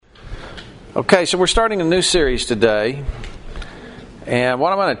Okay, so we're starting a new series today, and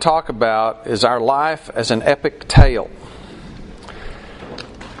what I'm going to talk about is our life as an epic tale.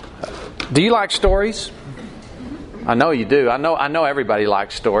 Do you like stories? I know you do. I know everybody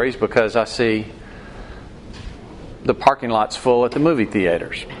likes stories because I see the parking lots full at the movie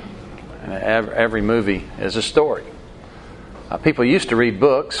theaters. And every movie is a story. People used to read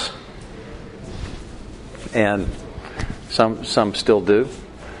books, and some still do.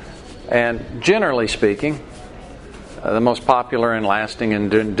 And generally speaking, the most popular and lasting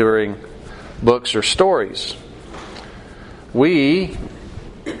and enduring books are stories. We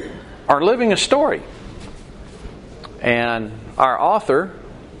are living a story. And our author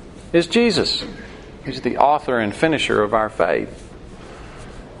is Jesus. He's the author and finisher of our faith.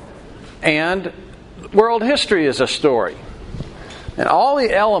 And world history is a story. And all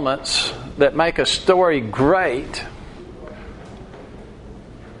the elements that make a story great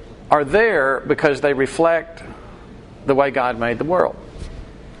are there because they reflect the way God made the world.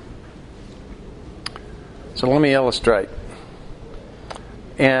 So let me illustrate.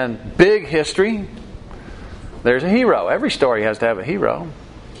 In big history, there's a hero. Every story has to have a hero.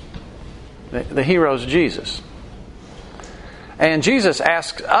 The hero is Jesus. And Jesus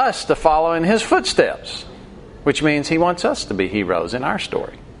asks us to follow in His footsteps, which means He wants us to be heroes in our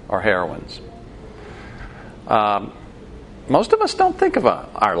story, or heroines. Most of us don't think of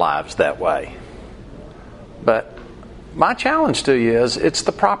our lives that way. But my challenge to you is it's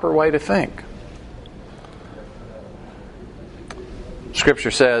the proper way to think.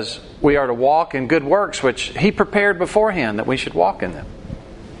 Scripture says we are to walk in good works which He prepared beforehand that we should walk in them.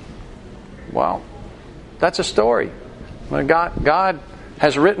 Well, that's a story. God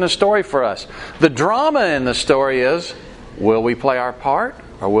has written a story for us. The drama in the story is, will we play our part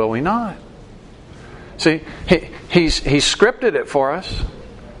or will we not? See, He's scripted it for us,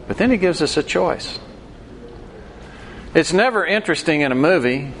 but then He gives us a choice. It's never interesting in a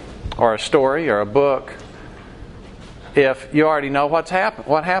movie or a story or a book if you already know what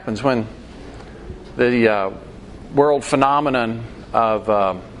happens when the world phenomenon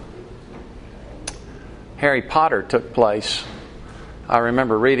of Harry Potter took place. I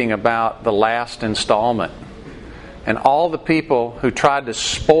remember reading about the last installment and all the people who tried to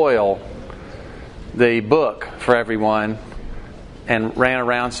spoil the book for everyone and ran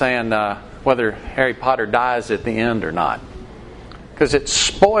around saying whether Harry Potter dies at the end or not, because it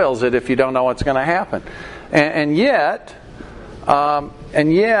spoils it if you don't know what's going to happen. And yet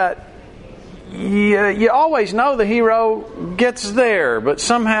you always know the hero gets there, but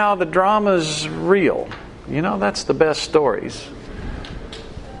somehow the drama's real. You know, that's the best stories.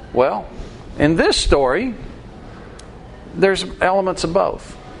 Well, in this story, there's elements of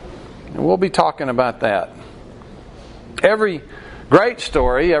both. And we'll be talking about that. Every great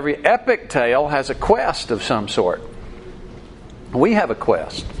story, every epic tale has a quest of some sort. We have a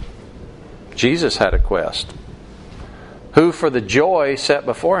quest. Jesus had a quest. Who, for the joy set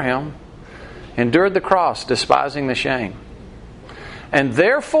before Him, endured the cross, despising the shame. And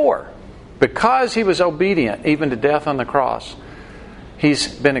therefore, because He was obedient even to death on the cross, He's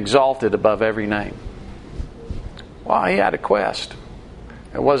been exalted above every name. Well, He had a quest.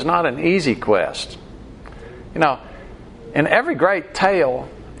 It was not an easy quest. You know, in every great tale,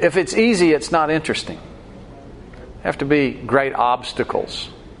 if it's easy, it's not interesting. There have to be great obstacles.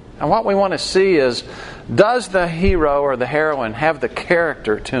 And what we want to see is, does the hero or the heroine have the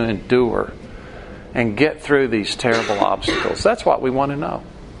character to endure and get through these terrible obstacles? That's what we want to know.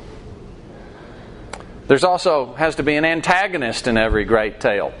 There's also has to be an antagonist in every great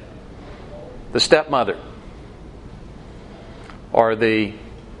tale. The stepmother. Or the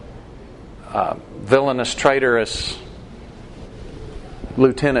villainous, traitorous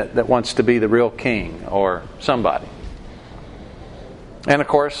lieutenant that wants to be the real king, or somebody. And of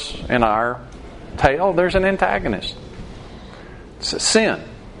course, in our tale, there's an antagonist. It's sin,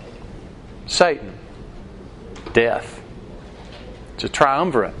 Satan, death. It's a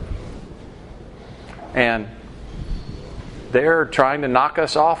triumvirate. And they're trying to knock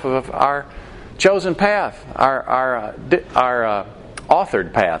us off of our chosen path, our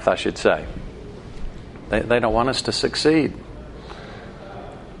authored path, I should say. They don't want us to succeed.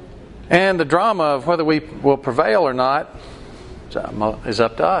 And the drama of whether we will prevail or not is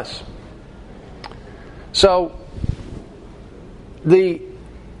up to us. So the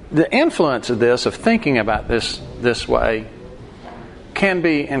influence of this, of thinking about this way, can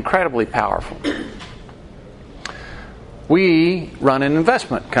be incredibly powerful. We run an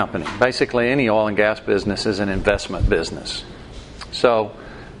investment company. Basically, any oil and gas business is an investment business. So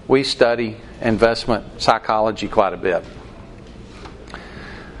we study investment psychology quite a bit.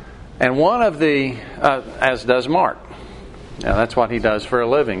 And one of the, as does Mark. Now, that's what he does for a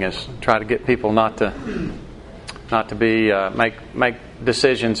living, is try to get people not to be make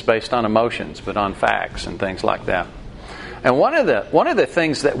decisions based on emotions, but on facts and things like that. And one of the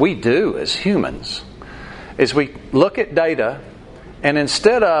things that we do as humans is we look at data, and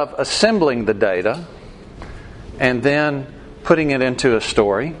instead of assembling the data and then putting it into a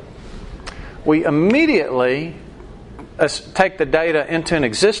story, we immediately take the data into an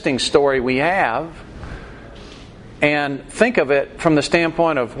existing story we have and think of it from the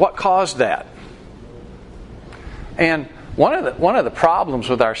standpoint of what caused that. And one of the problems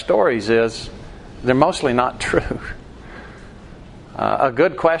with our stories is they're mostly not true. A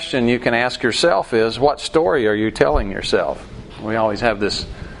good question you can ask yourself is, what story are you telling yourself? We always have this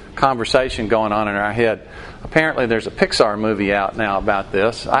conversation going on in our head. Apparently there's a Pixar movie out now about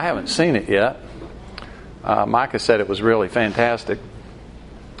this. I haven't seen it yet. Micah said it was really fantastic.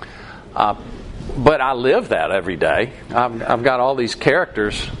 But I live that every day. I've got all these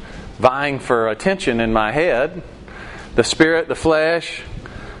characters vying for attention in my head. The spirit, the flesh,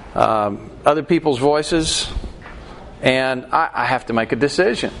 other people's voices. And I have to make a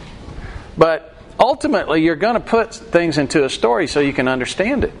decision. But ultimately, you're going to put things into a story so you can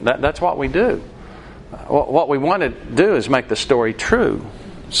understand it. That's what we do. What we want to do is make the story true.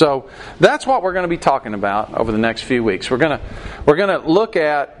 So that's what we're going to be talking about over the next few weeks. We're going to look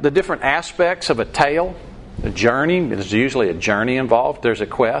at the different aspects of a tale, a journey. There's usually a journey involved. There's a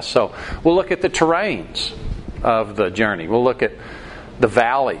quest. So we'll look at the terrains of the journey. We'll look at the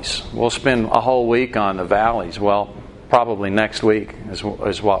valleys. We'll spend a whole week on the valleys. Well, probably next week is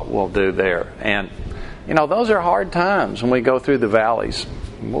what we'll do there. And, those are hard times when we go through the valleys.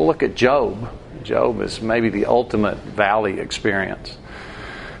 We'll look at Job. Job is maybe the ultimate valley experience.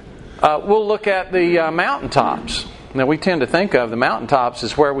 We'll look at the mountaintops. Now, we tend to think of the mountaintops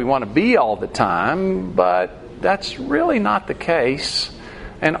as where we want to be all the time, but that's really not the case.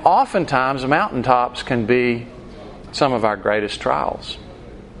 And oftentimes, mountaintops can be some of our greatest trials.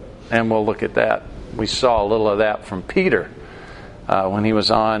 And we'll look at that. We saw a little of that from Peter when he was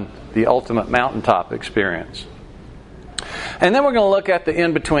on the ultimate mountaintop experience. And then we're going to look at the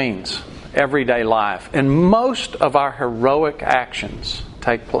in-betweens, everyday life. And most of our heroic actions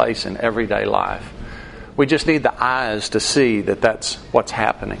take place in everyday life. We just need the eyes to see that that's what's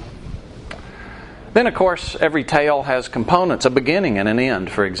happening. Then, of course, every tale has components, a beginning and an end,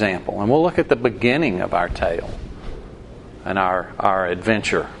 for example. And we'll look at the beginning of our tale and our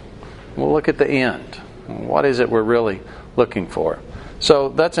adventure. We'll look at the end. What is it we're really looking for? So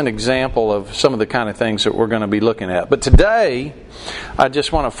that's an example of some of the kind of things that we're going to be looking at. But today, I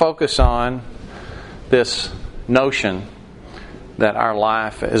just want to focus on this notion that our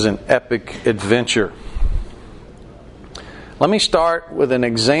life is an epic adventure. Let me start with an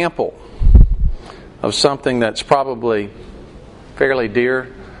example of something that's probably fairly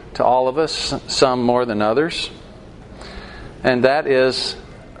dear to all of us, some more than others. And that is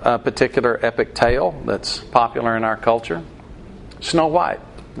a particular epic tale that's popular in our culture. Snow White,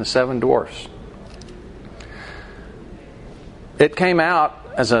 the Seven Dwarfs. It came out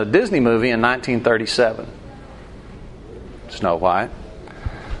as a Disney movie in 1937. Snow White.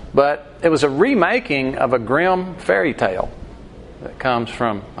 But it was a remaking of a Grimm fairy tale that comes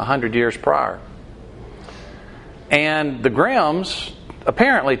from 100 years prior. And the Grimms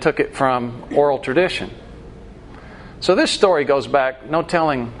apparently took it from oral tradition. So this story goes back no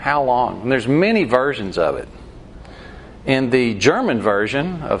telling how long. And there's many versions of it. In the German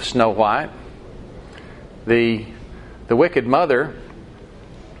version of Snow White, the wicked mother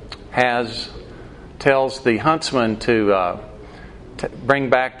tells the huntsman to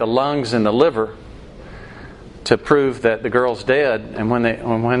bring back the lungs and the liver to prove that the girl's dead. And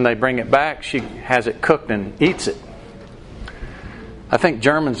when they bring it back, she has it cooked and eats it. I think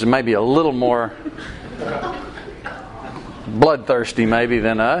Germans are maybe a little more bloodthirsty maybe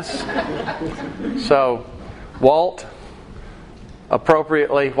than us. So Walt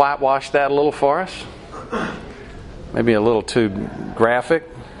appropriately whitewashed that a little for us. Maybe a little too graphic.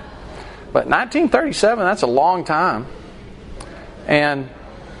 But 1937, that's a long time. And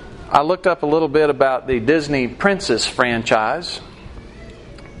I looked up a little bit about the Disney Princess franchise,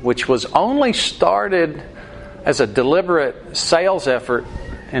 which was only started as a deliberate sales effort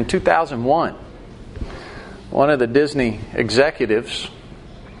in 2001. One of the Disney executives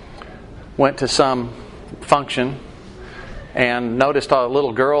went to some function and noticed all the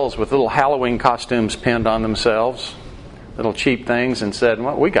little girls with little Halloween costumes pinned on themselves, little cheap things, and said,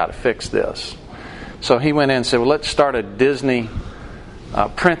 well, we got to fix this. So he went in and said, well, let's start a Disney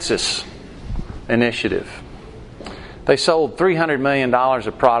Princess initiative. They sold $300 million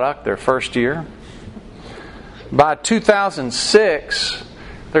of product their first year. By 2006,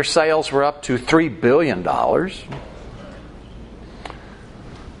 their sales were up to $3 billion.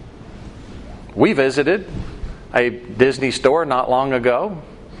 We visited a Disney store not long ago,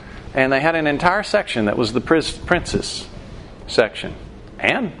 and they had an entire section that was the princess section.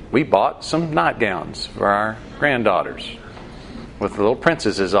 And we bought some nightgowns for our granddaughters with little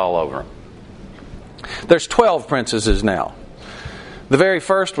princesses all over them. There's 12 princesses now. The very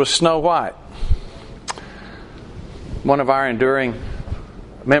first was Snow White. One of our enduring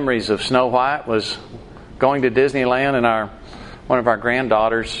memories of Snow White was going to Disneyland, and one of our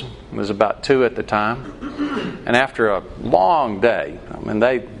granddaughters was about 2 at the time. And after a long day, I mean,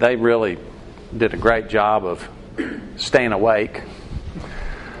 they really did a great job of staying awake.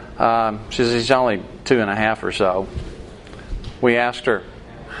 She's only 2.5 or so. We asked her,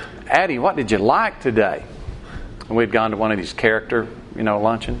 "Addie, what did you like today?" And we'd gone to one of these character,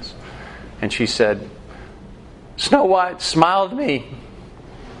 luncheons. And she said, "Snow White smiled at me.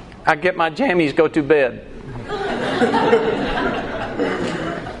 I get my jammies, go to bed."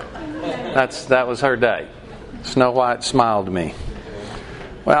 That was her day. Snow White smiled at me.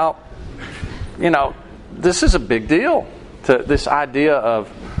 Well, this is a big deal, to this idea of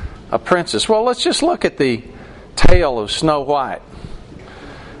a princess. Well, let's just look at the tale of Snow White.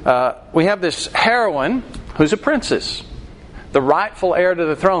 We have this heroine who's a princess, the rightful heir to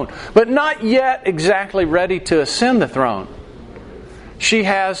the throne, but not yet exactly ready to ascend the throne. She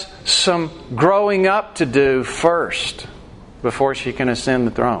has some growing up to do first before she can ascend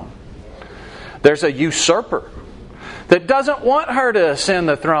the throne. There's a usurper that doesn't want her to ascend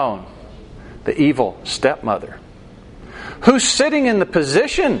the throne, the evil stepmother, who's sitting in the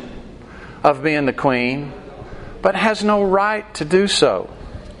position of being the queen, but has no right to do so.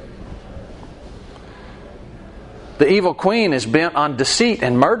 The evil queen is bent on deceit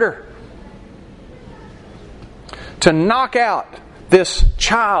and murder to knock out this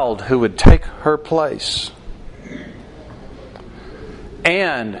child who would take her place.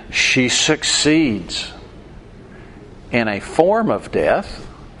 And she succeeds in a form of death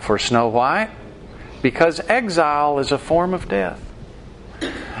for Snow White, because exile is a form of death.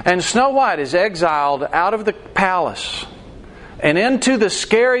 And Snow White is exiled out of the palace and into the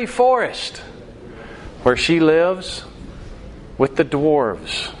scary forest where she lives with the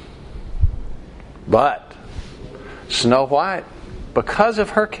dwarves. But Snow White, because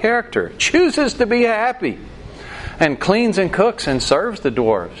of her character, chooses to be happy and cleans and cooks and serves the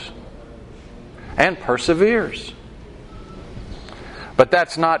dwarves and perseveres. But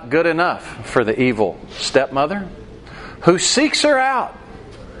that's not good enough for the evil stepmother, who seeks her out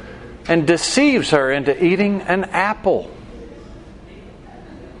and deceives her into eating an apple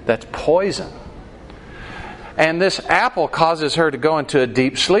that's poison. And this apple causes her to go into a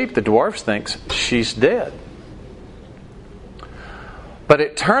deep sleep. The dwarves think she's dead. But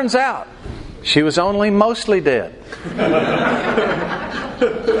it turns out she was only mostly dead.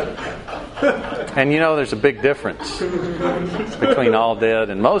 And there's a big difference between all dead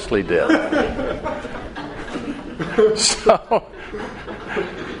and mostly dead. So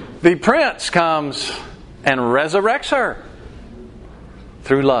the prince comes and resurrects her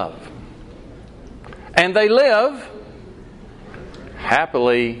through love. And they live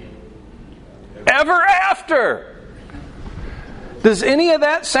happily ever after. Does any of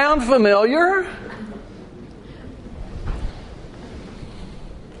that sound familiar?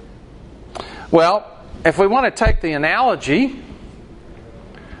 Well, if we want to take the analogy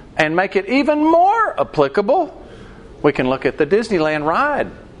and make it even more applicable, we can look at the Disneyland ride,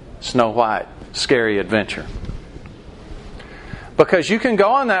 Snow White Scary Adventure. Because you can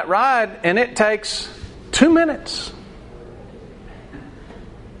go on that ride and it takes 2 minutes.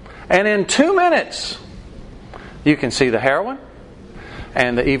 And in 2 minutes, you can see the heroine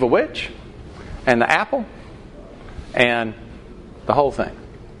and the evil witch and the apple and the whole thing.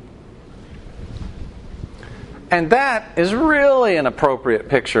 And that is really an appropriate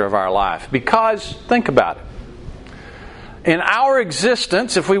picture of our life. Because, think about it. In our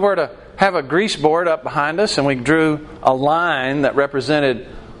existence, if we were to have a grease board up behind us and we drew a line that represented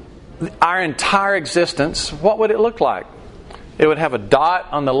our entire existence, what would it look like? It would have a dot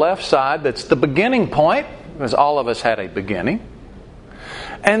on the left side that's the beginning point, because all of us had a beginning.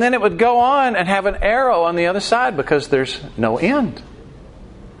 And then it would go on and have an arrow on the other side because there's no end.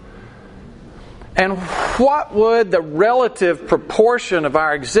 And what would the relative proportion of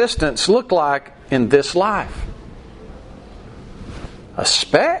our existence look like in this life? A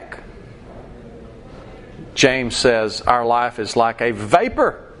speck. James says our life is like a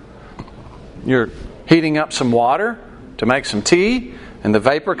vapor. You're heating up some water to make some tea, and the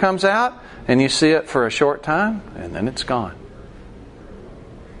vapor comes out, and you see it for a short time, and then it's gone.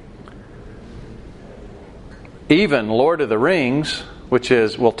 Even Lord of the Rings, which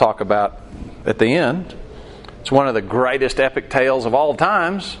is, we'll talk about at the end, it's one of the greatest epic tales of all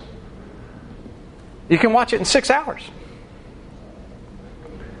times. You can watch it in 6 hours.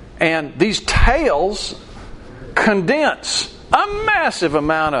 And these tales condense a massive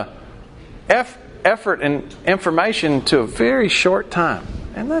amount of effort and information to a very short time.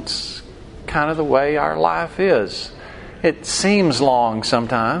 And that's kind of the way our life is. It seems long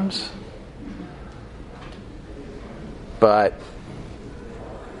sometimes, but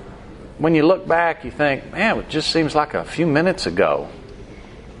when you look back, you think, man, it just seems like a few minutes ago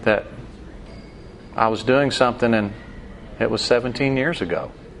that I was doing something, and it was 17 years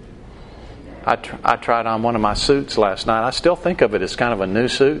ago. I tried on one of my suits last night. I still think of it as kind of a new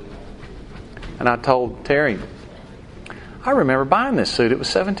suit. And I told Terry, I remember buying this suit. It was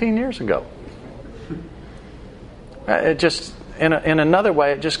 17 years ago. It just, in another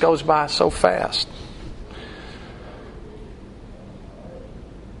way, it just goes by so fast.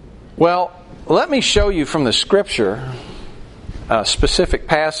 Well, let me show you from the Scripture a specific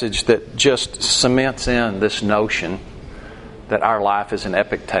passage that just cements in this notion that our life is an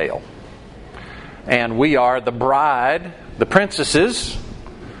epic tale. And we are the bride, the princesses,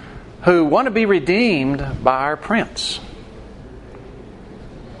 who want to be redeemed by our prince.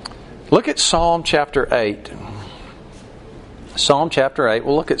 Look at Psalm chapter 8. Psalm chapter 8.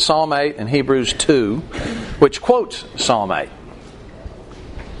 We'll look at Psalm 8 and Hebrews 2, which quotes Psalm 8.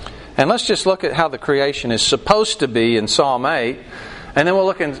 And let's just look at how the creation is supposed to be in Psalm 8. And then we'll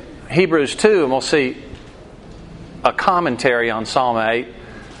look in Hebrews 2 and we'll see a commentary on Psalm 8.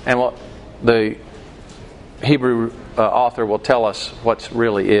 And the Hebrew author will tell us what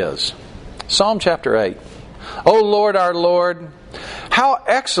really is. Psalm chapter 8. O Lord, our Lord, how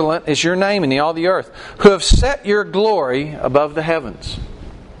excellent is your name in all the earth, who have set your glory above the heavens.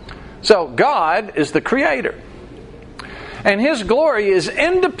 So God is the creator. And His glory is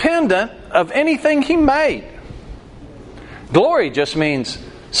independent of anything He made. Glory just means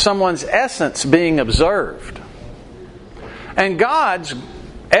someone's essence being observed. And God's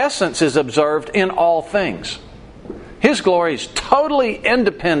essence is observed in all things. His glory is totally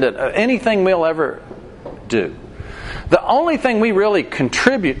independent of anything we'll ever do. The only thing we really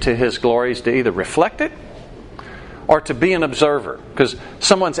contribute to His glory is to either reflect it or to be an observer, because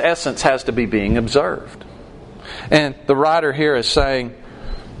someone's essence has to be being observed. And the writer here is saying,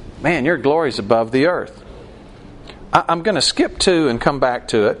 man, your glory is above the earth. I'm going to skip 2 and come back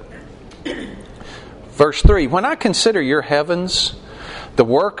to it. Verse 3, when I consider your heavens, the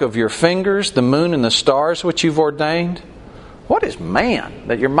work of your fingers, the moon and the stars which you've ordained, what is man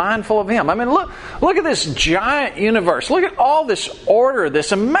that you're mindful of him? I mean, look at this giant universe. Look at all this order,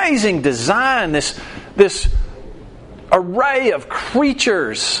 this amazing design, this array of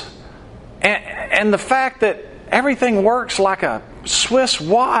creatures, and the fact that everything works like a Swiss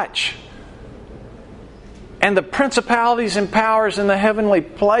watch. And the principalities and powers in the heavenly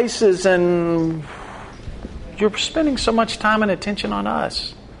places, and you're spending so much time and attention on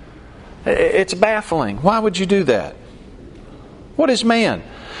us. It's baffling. Why would you do that? What is man?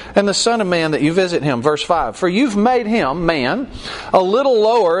 And the Son of Man that you visit him. Verse 5. For you've made him, man, a little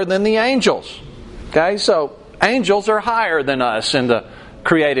lower than the angels. Okay, so angels are higher than us in the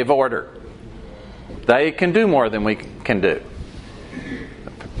creative order. They can do more than we can do.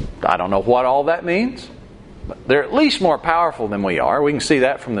 I don't know what all that means. But they're at least more powerful than we are. We can see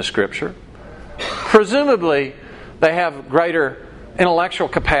that from the Scripture. Presumably, they have greater intellectual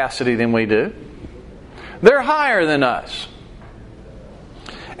capacity than we do. They're higher than us.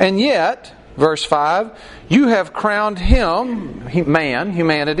 And yet, verse 5, you have crowned him, man,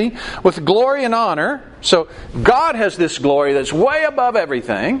 humanity, with glory and honor. So God has this glory that's way above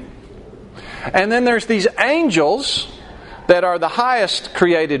everything. And then there's these angels that are the highest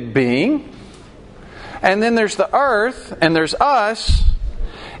created being. And then there's the earth, and there's us,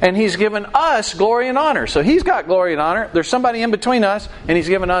 and He's given us glory and honor. So He's got glory and honor. There's somebody in between us, and He's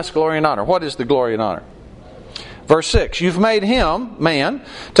given us glory and honor. What is the glory and honor? Verse 6, you've made him, man,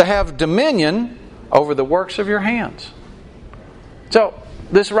 to have dominion over the works of your hands. So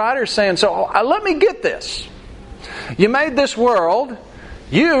this writer is saying, so let me get this. You made this world.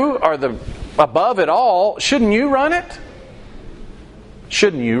 You are the above it all. Shouldn't you run it?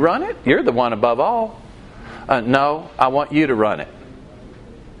 Shouldn't you run it? You're the one above all. No, I want you to run it.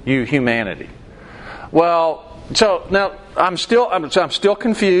 You, humanity. Well, so now I'm still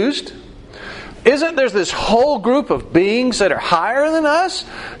confused. Isn't there this whole group of beings that are higher than us?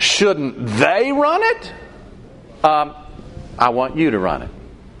 Shouldn't they run it? I want you to run it.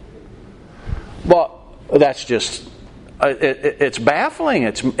 Well, that's just, it's baffling.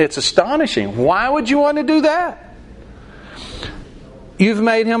 It's astonishing. Why would you want to do that? You've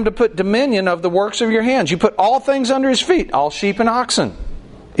made him to put dominion of the works of your hands. You put all things under his feet, all sheep and oxen,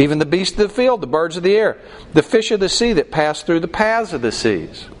 even the beasts of the field, the birds of the air, the fish of the sea that pass through the paths of the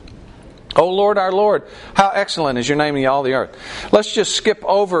seas. O Lord, our Lord, how excellent is your name in all the earth. Let's just skip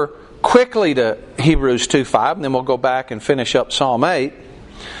over quickly to Hebrews 2:5, and then we'll go back and finish up Psalm 8.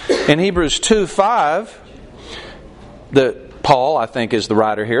 In Hebrews 2:5, Paul, I think is the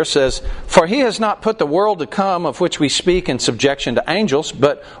writer here, says, "For he has not put the world to come of which we speak in subjection to angels,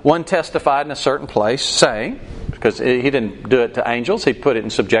 but one testified in a certain place, saying," because he didn't do it to angels, he put it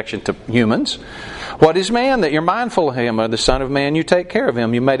in subjection to humans, "What is man that you're mindful of him, or the Son of Man you take care of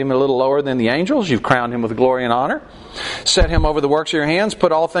him? You made him a little lower than the angels, you've crowned him with glory and honor, set him over the works of your hands,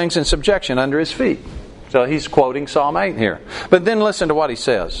 put all things in subjection under his feet." So he's quoting Psalm 8 here. But then listen to what he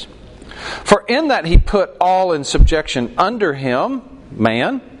says. "For in that he put all in subjection under him,"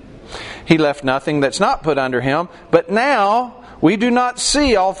 man, "he left nothing that's not put under him. But now we do not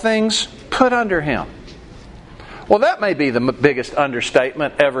see all things put under him." Well, that may be the biggest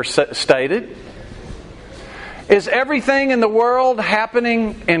understatement ever stated. Is everything in the world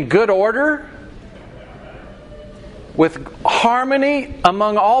happening in good order? With harmony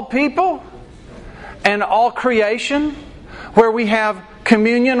among all people? And all creation? Where we have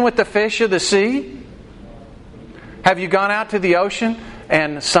communion with the fish of the sea? Have you gone out to the ocean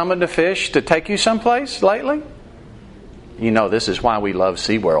and summoned a fish to take you someplace lately? You know this is why we love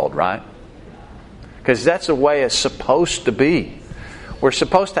SeaWorld, right? Because that's the way it's supposed to be. We're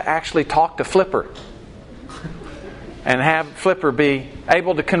supposed to actually talk to Flipper and have Flipper be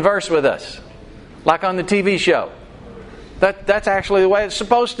able to converse with us, like on the TV show. That's actually the way it's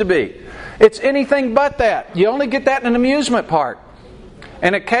supposed to be. It's anything but that. You only get that in an amusement park.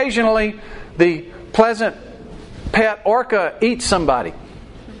 And occasionally, the pleasant pet orca eats somebody.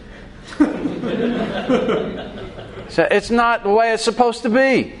 So it's not the way it's supposed to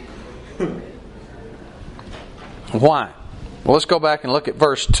be. Why? Well, let's go back and look at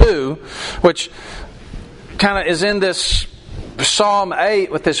verse 2, which kind of is in this Psalm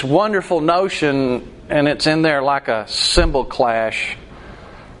 8 with this wonderful notion, and it's in there like a cymbal clash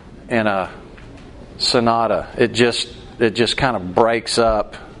in a sonata. It just kind of breaks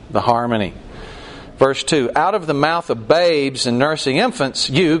up the harmony. Verse 2, "Out of the mouth of babes and nursing infants,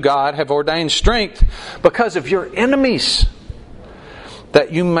 you, God, have ordained strength because of your enemies,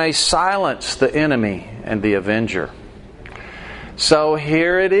 that you may silence the enemy and the avenger." So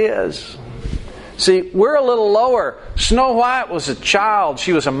here it is. See, we're a little lower. Snow White was a child.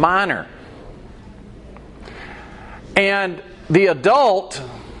 She was a minor. And the adult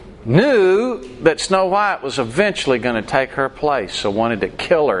knew that Snow White was eventually going to take her place, so wanted to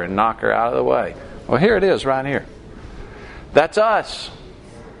kill her and knock her out of the way. Well, here it is right here. That's us.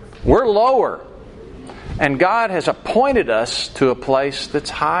 We're lower. And God has appointed us to a place that's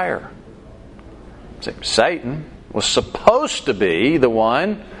higher. See, Satan was supposed to be the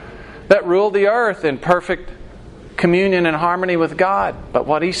one that ruled the earth in perfect communion and harmony with God. But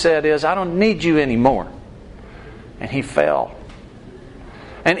what he said is, "I don't need you anymore." And he fell.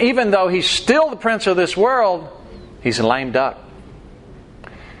 And even though he's still the prince of this world, he's a lame duck.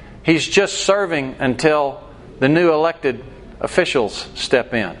 He's just serving until the new elected officials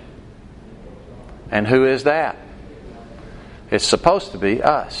step in. And who is that? It's supposed to be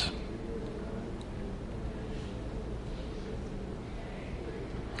us.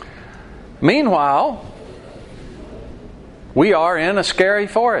 Meanwhile, we are in a scary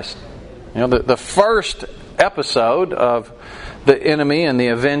forest. You know, the first episode of the enemy and the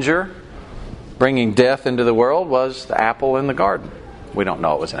avenger bringing death into the world was the apple in the garden. We don't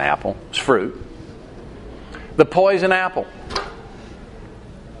know it was an apple. It's fruit. The poison apple.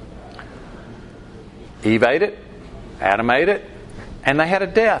 Eve ate it. Adam ate it. And they had a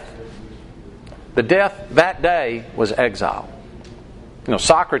death. The death that day was exile. You know,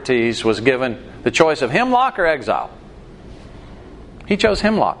 Socrates was given the choice of hemlock or exile. He chose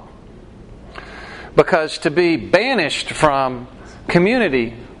hemlock. Because to be banished from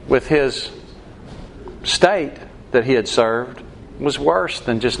community with his state that he had served was worse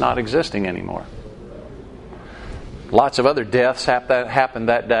than just not existing anymore. Lots of other deaths happened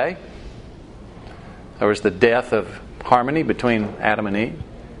that day. There was the death of harmony between Adam and Eve.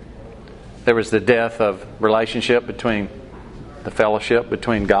 There was the death of relationship between the fellowship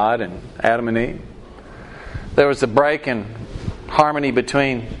between God and Adam and Eve. There was the break in harmony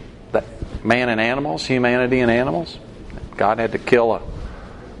between the man and animals, humanity and animals. God had to kill a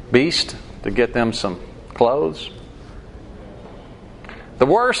beast to get them some clothes. The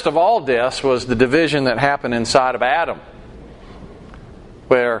worst of all deaths was the division that happened inside of Adam,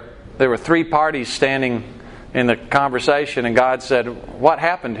 where there were three parties standing in the conversation, and God said, "What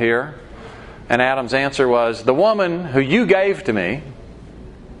happened here?" And Adam's answer was, "The woman who you gave to me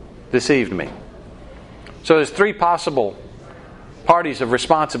deceived me." So there's three possible parties of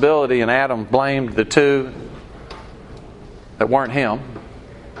responsibility, and Adam blamed the two that weren't him.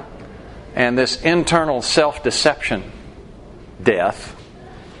 And this internal self-deception, death,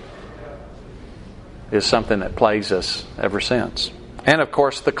 is something that plagues us ever since. And of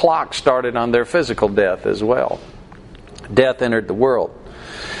course, the clock started on their physical death as well. Death entered the world.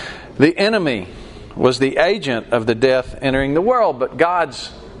 The enemy was the agent of the death entering the world, but God's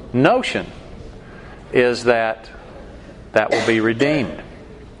notion is that will be redeemed.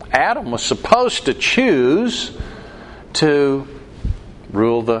 Adam was supposed to choose to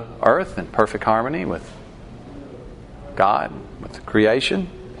rule the earth in perfect harmony with God, with the creation.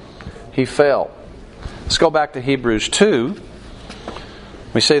 He fell. Let's go back to Hebrews 2.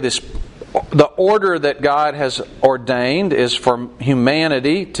 We say this: the order that God has ordained is for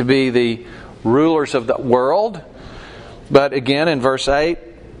humanity to be the rulers of the world. But again, in verse 8,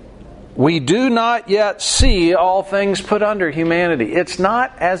 we do not yet see all things put under humanity. It's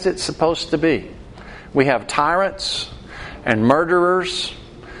not as it's supposed to be. We have tyrants and murderers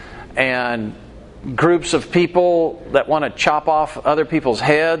and groups of people that want to chop off other people's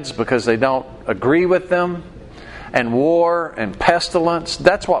heads because they don't agree with them, and war and pestilence.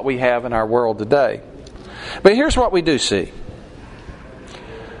 That's what we have in our world today. But here's what we do see.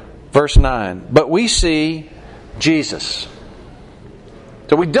 Verse 9, but we see Jesus.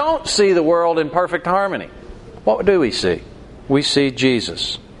 So we don't see the world in perfect harmony. What do we see? We see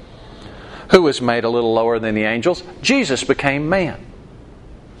Jesus, who was made a little lower than the angels. Jesus became man.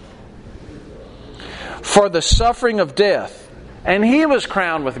 For the suffering of death, and He was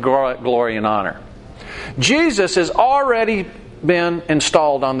crowned with glory and honor. Jesus has already been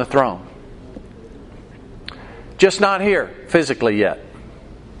installed on the throne. Just not here physically yet,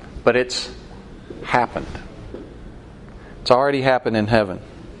 but it's happened. It's already happened in heaven.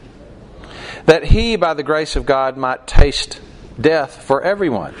 That He, by the grace of God, might taste death for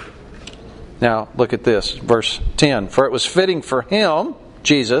everyone. Now, look at this, verse 10. For it was fitting for Him,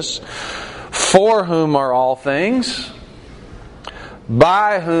 Jesus, for whom are all things,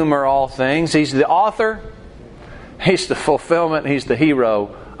 by whom are all things. He's the author. He's the fulfillment. He's the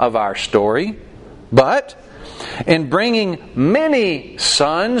hero of our story. But in bringing many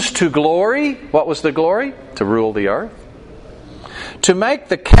sons to glory, what was the glory? To rule the earth. To make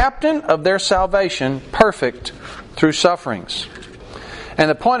the captain of their salvation perfect through sufferings. And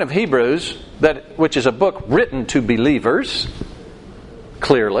the point of Hebrews, which is a book written to believers,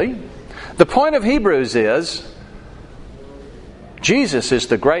 clearly, the point of Hebrews is Jesus is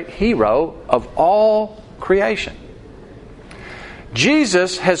the great hero of all creation.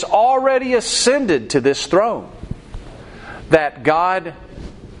 Jesus has already ascended to this throne that God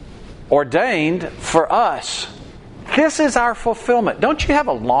ordained for us. This is our fulfillment. Don't you have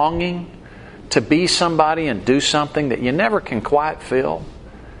a longing to be somebody and do something that you never can quite feel?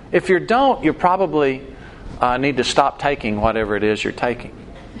 If you don't, you probably need to stop taking whatever it is you're taking.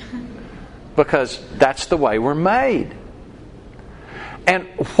 Because that's the way we're made. And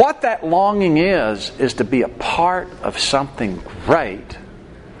what that longing is to be a part of something great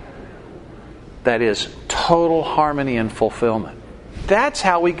that is total harmony and fulfillment. That's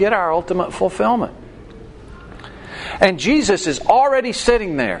how we get our ultimate fulfillment. And Jesus is already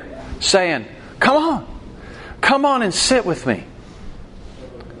sitting there saying, come on and sit with me.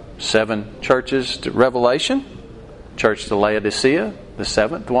 7 churches to Revelation, church to Laodicea, the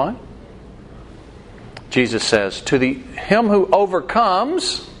 7th one. Jesus says, to him who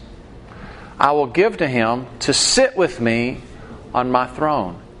overcomes, I will give to him to sit with me on my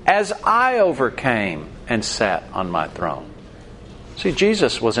throne, as I overcame and sat on my throne. See,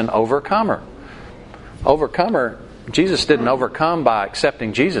 Jesus was an overcomer. Jesus didn't overcome by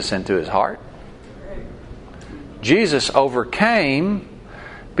accepting Jesus into his heart. Jesus overcame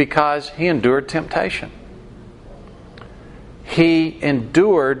because he endured temptation. He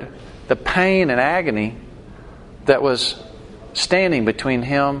endured the pain and agony that was standing between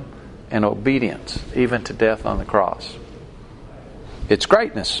him and obedience, even to death on the cross. It's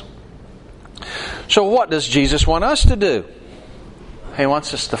greatness. So what does Jesus want us to do? He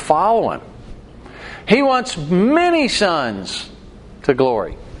wants us to follow him. He wants many sons to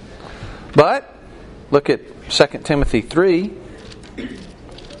glory. But look at 2 Timothy 3.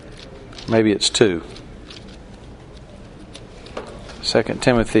 Maybe it's 2. 2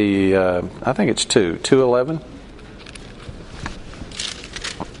 Timothy, I think it's 2. 2:11.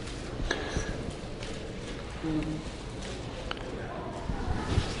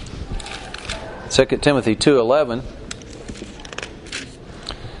 2 Timothy 2:11.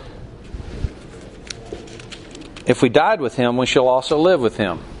 If we died with Him, we shall also live with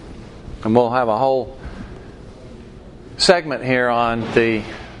Him. And we'll have a whole segment here on the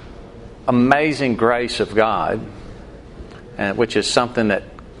amazing grace of God, which is something that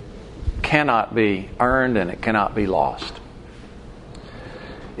cannot be earned and it cannot be lost.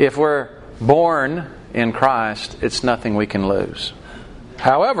 If we're born in Christ, it's nothing we can lose.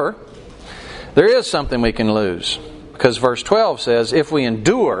 However, there is something we can lose, because verse 12 says, if we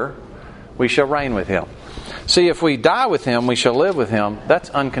endure, we shall reign with Him. See, if we die with Him, we shall live with Him. That's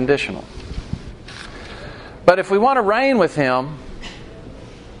unconditional. But if we want to reign with Him,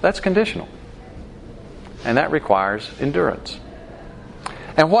 that's conditional. And that requires endurance.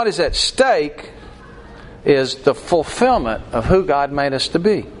 And what is at stake is the fulfillment of who God made us to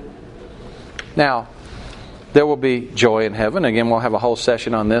be. Now, there will be joy in heaven. Again, we'll have a whole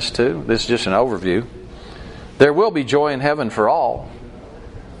session on this too. This is just an overview. There will be joy in heaven for all.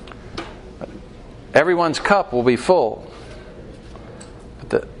 Everyone's cup will be full.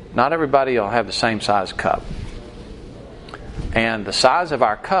 But not everybody will have the same size cup. And the size of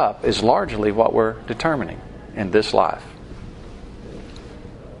our cup is largely what we're determining in this life.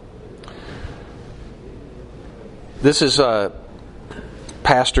 This is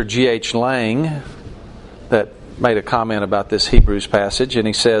Pastor G.H. Lang that made a comment about this Hebrews passage, and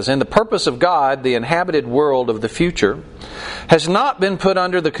he says, in the purpose of God, the inhabited world of the future has not been put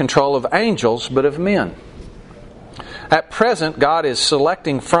under the control of angels, but of men. At present, God is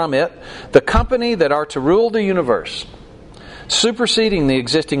selecting from it the company that are to rule the universe, superseding the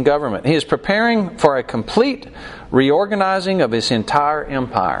existing government. He is preparing for a complete reorganizing of His entire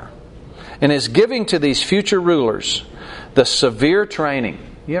empire, and is giving to these future rulers the severe training.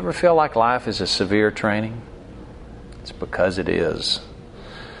 You ever feel like life is a severe training? It's because it is.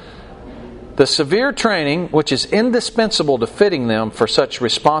 The severe training which is indispensable to fitting them for such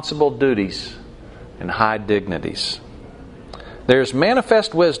responsible duties and high dignities. There is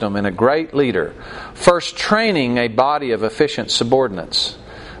manifest wisdom in a great leader first training a body of efficient subordinates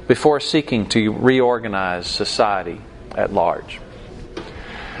before seeking to reorganize society at large.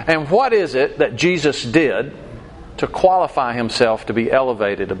 And what is it that Jesus did to qualify Himself to be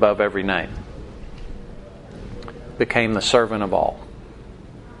elevated above every name? Became the servant of all.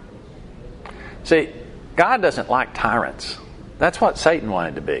 See, God doesn't like tyrants. That's what Satan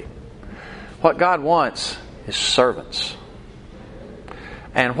wanted to be. What God wants is servants.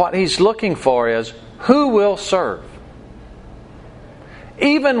 And what He's looking for is who will serve.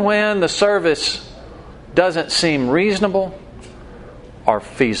 Even when the service doesn't seem reasonable or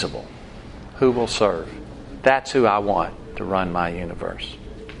feasible. Who will serve? That's who I want to run my universe.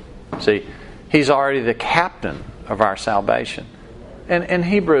 See, He's already the captain of our salvation. And in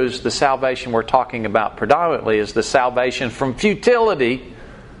Hebrews, the salvation we're talking about predominantly is the salvation from futility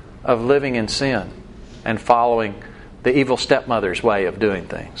of living in sin and following the evil stepmother's way of doing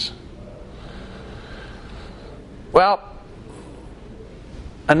things. Well,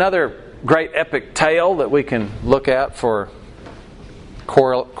 another great epic tale that we can look at for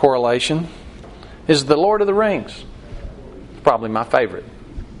correlation is The Lord of the Rings. It's probably my favorite.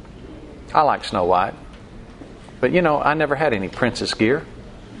 I like Snow White. But I never had any princess gear.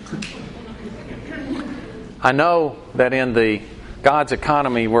 I know that in the God's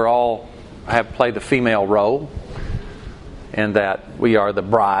economy we all have played the female role, and that we are the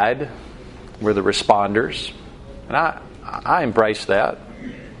bride, we're the responders. And I embrace that.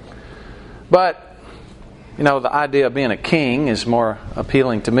 But, the idea of being a king is more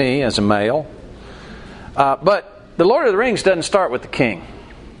appealing to me as a male. But The Lord of the Rings doesn't start with the king.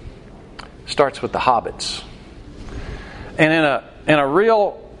 It starts with the hobbits. And in a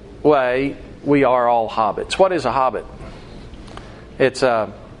real way, we are all hobbits. What is a hobbit? It's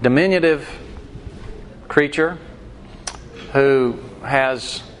a diminutive creature who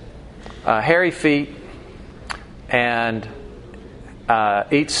has hairy feet and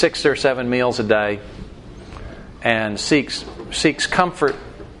eats 6 or 7 meals a day and seeks comfort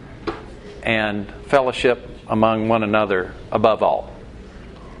and fellowship among one another above all.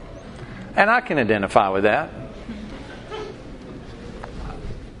 And I can identify with that.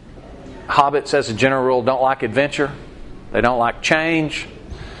 Hobbits, as a general rule, don't like adventure. They don't like change.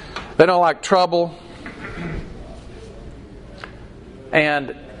 They don't like trouble.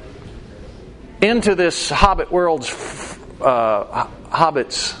 And into this Hobbit world's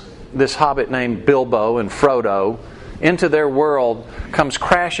hobbits, this Hobbit named Bilbo and Frodo, into their world comes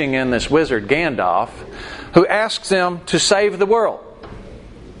crashing in this wizard Gandalf, who asks them to save the world.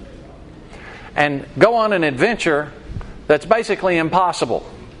 and go on an adventure that's basically impossible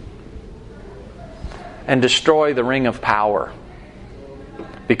and destroy the Ring of Power.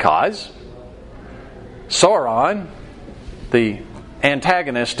 Because Sauron, the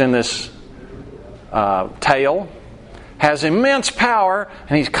antagonist in this tale, has immense power,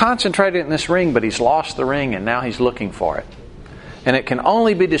 and he's concentrated in this ring, but he's lost the ring, and now he's looking for it. And it can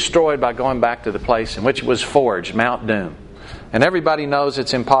only be destroyed by going back to the place in which it was forged, Mount Doom. And everybody knows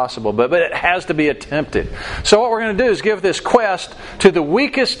it's impossible, but it has to be attempted. So what we're going to do is give this quest to the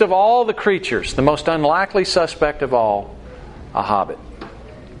weakest of all the creatures, the most unlikely suspect of all, a hobbit.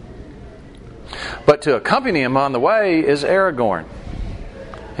 But to accompany him on the way is Aragorn.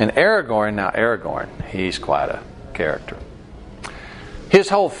 And Aragorn, he's quite a character. His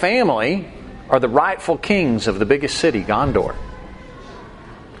whole family are the rightful kings of the biggest city, Gondor.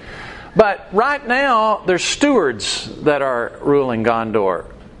 But right now, there's stewards that are ruling Gondor.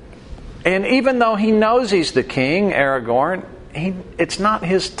 And even though he knows he's the king, Aragorn, it's not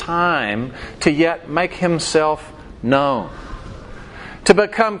his time to yet make himself known. To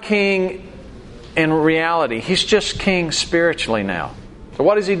become king in reality. He's just king spiritually now. So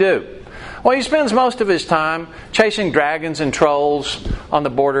what does he do? Well, he spends most of his time chasing dragons and trolls on the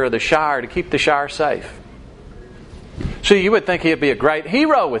border of the Shire to keep the Shire safe. So you would think he'd be a great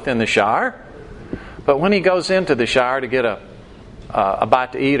hero within the Shire. But when he goes into the Shire to get a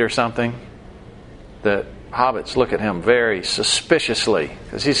bite to eat or something, the hobbits look at him very suspiciously,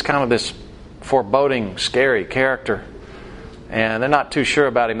 because he's kind of this foreboding, scary character. And they're not too sure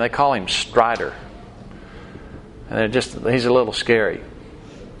about him. They call him Strider. And he's a little scary.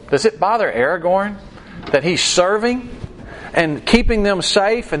 Does it bother Aragorn that he's serving and keeping them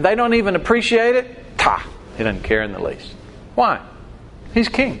safe and they don't even appreciate it? He doesn't care in the least. Why? He's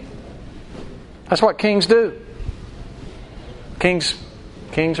king. That's what kings do. Kings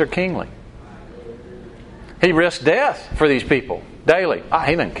are kingly. He risks death for these people daily.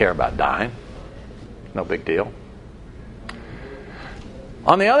 He doesn't care about dying. No big deal.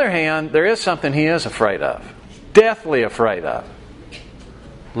 On the other hand, there is something he is afraid of. Deathly afraid of.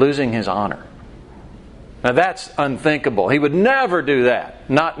 Losing his honor. Now that's unthinkable. He would never do that.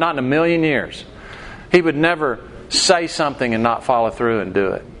 Not in a million years. He would never say something and not follow through and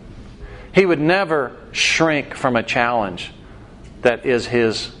do it. He would never shrink from a challenge that is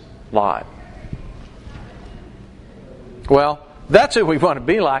his lot. Well, that's who we want to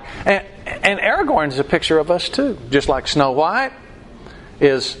be like. And Aragorn is a picture of us too. Just like Snow White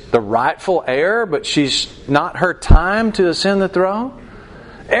is the rightful heir, but she's not her time to ascend the throne.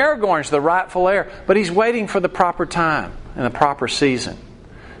 Aragorn's the rightful heir, but he's waiting for the proper time and the proper season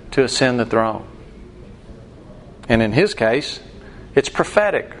to ascend the throne. And in his case, it's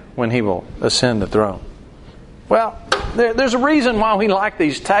prophetic when he will ascend the throne. Well, there's a reason why we like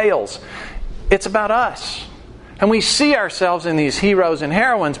these tales. It's about us. And we see ourselves in these heroes and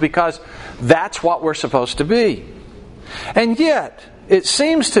heroines because that's what we're supposed to be. And yet, it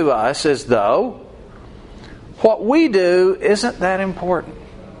seems to us as though what we do isn't that important.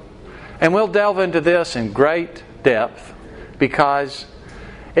 And we'll delve into this in great depth because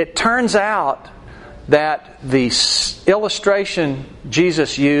it turns out that the illustration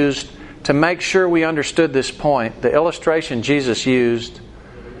Jesus used to make sure we understood this point, the illustration Jesus used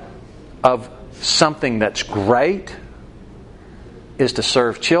of something that's great is to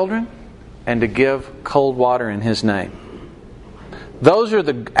serve children and to give cold water in His name. Those are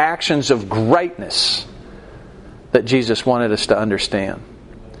the actions of greatness that Jesus wanted us to understand.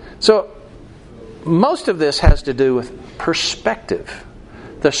 So, most of this has to do with perspective.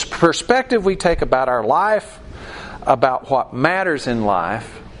 The perspective we take about our life, about what matters in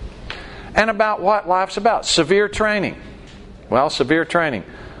life, and about what life's about. Severe training. Well, severe training.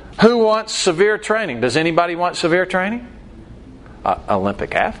 Who wants severe training? Does anybody want severe training?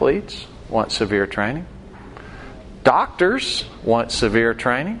 Olympic athletes want severe training. Doctors want severe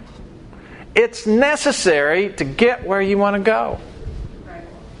training. It's necessary to get where you want to go.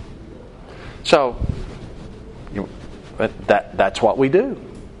 So, that's what we do.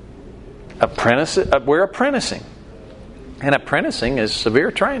 We're apprenticing. And apprenticing is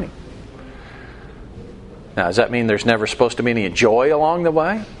severe training. Now, does that mean there's never supposed to be any joy along the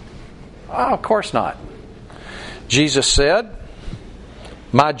way? Oh, of course not. Jesus said,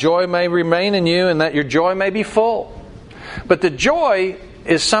 "My joy may remain in you, and that your joy may be full." But the joy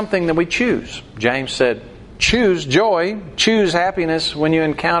is something that we choose. James said, choose joy, choose happiness when you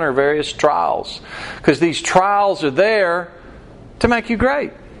encounter various trials. Because these trials are there to make you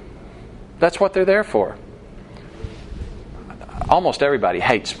great. That's what they're there for. Almost everybody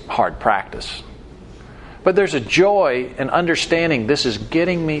hates hard practice. But there's a joy in understanding this is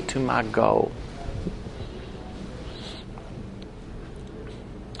getting me to my goal.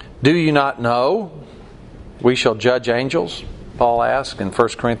 Do you not know we shall judge angels? Paul asks in 1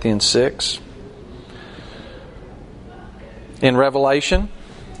 Corinthians 6. In Revelation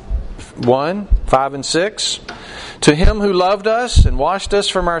 1, 5 and 6. To Him who loved us and washed us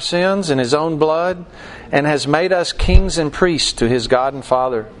from our sins in His own blood and has made us kings and priests to His God and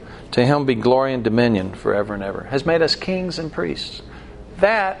Father, to Him be glory and dominion forever and ever. Has made us kings and priests.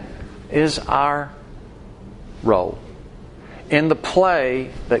 That is our role in the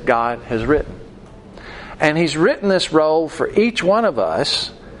play that God has written. And He's written this role for each one of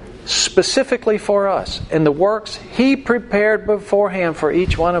us, specifically for us, in the works He prepared beforehand for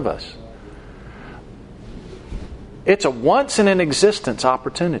each one of us. It's a once in an existence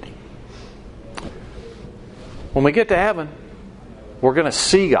opportunity. When we get to heaven, we're going to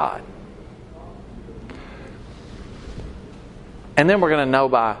see God. And then we're going to know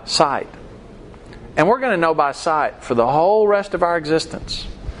by sight. And we're going to know by sight for the whole rest of our existence.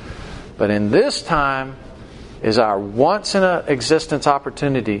 But in this time is our once in an existence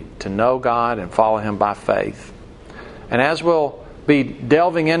opportunity to know God and follow Him by faith. And as we'll be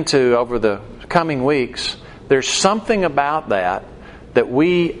delving into over the coming weeks, there's something about that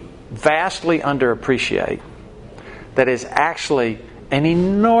we vastly underappreciate, that is actually an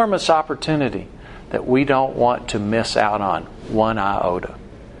enormous opportunity that we don't want to miss out on one iota.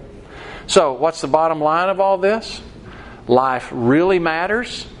 So, what's the bottom line of all this? Life really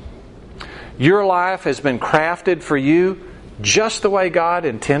matters. Your life has been crafted for you just the way God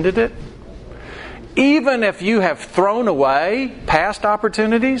intended it. Even if you have thrown away past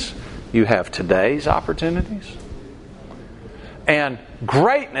opportunities, you have today's opportunities. And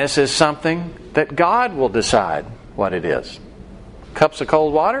greatness is something that God will decide what it is. Cups of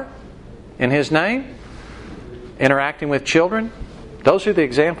cold water in His name, interacting with children, those are the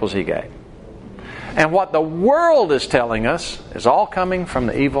examples He gave. And what the world is telling us is all coming from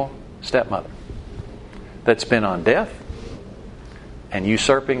the evil stepmother that's bent on death and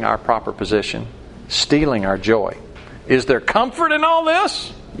usurping our proper position, stealing our joy. Is there comfort in all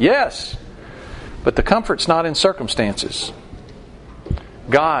this? Yes. But the comfort's not in circumstances.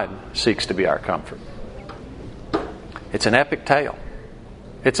 God seeks to be our comfort. It's an epic tale.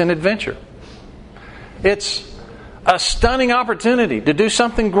 It's an adventure. It's a stunning opportunity to do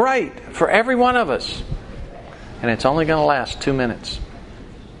something great for every one of us. And it's only going to last 2 minutes.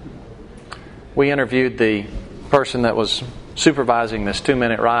 We interviewed the person that was supervising this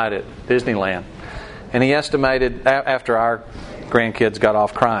 2-minute ride at Disneyland. And he estimated, after our grandkids got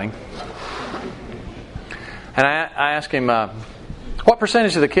off crying, and I asked him, what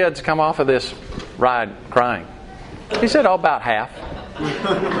percentage of the kids come off of this ride crying? He said, about half.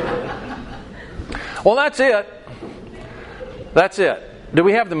 Well, that's it. That's it. Do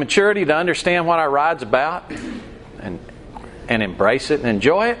we have the maturity to understand what our ride's about and embrace it and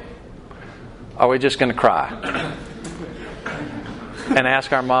enjoy it? Or are we just going to cry and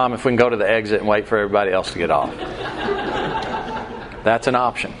ask our mom if we can go to the exit and wait for everybody else to get off? That's an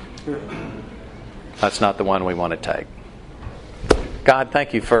option. That's not the one we want to take. God,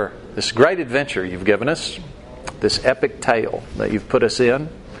 thank You for this great adventure You've given us, this epic tale that You've put us in.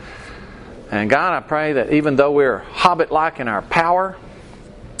 And God, I pray that even though we're hobbit-like in our power,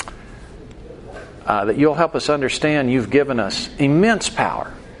 that You'll help us understand You've given us immense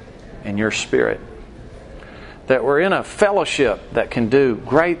power in Your Spirit. That we're in a fellowship that can do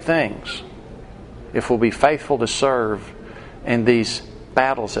great things if we'll be faithful to serve in these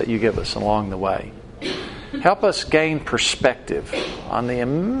battles that You give us along the way. Help us gain perspective on the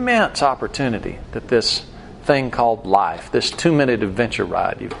immense opportunity that this thing called life, this 2-minute adventure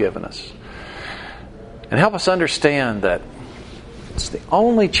ride You've given us. And help us understand that it's the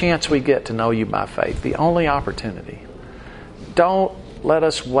only chance we get to know You by faith, the only opportunity. Don't let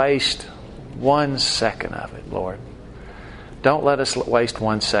us waste 1 second of it, Lord. Don't let us waste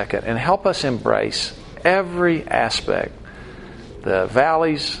 1 second. And help us embrace every aspect, the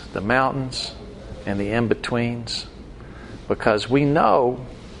valleys, the mountains, and the in-betweens, because we know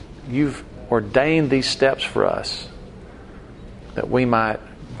You've ordained these steps for us that we might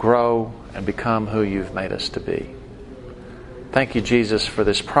grow and become who You've made us to be. Thank You, Jesus, for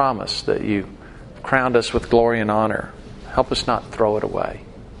this promise that You crowned us with glory and honor. Help us not throw it away.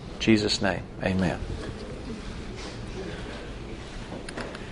 In Jesus' name, amen.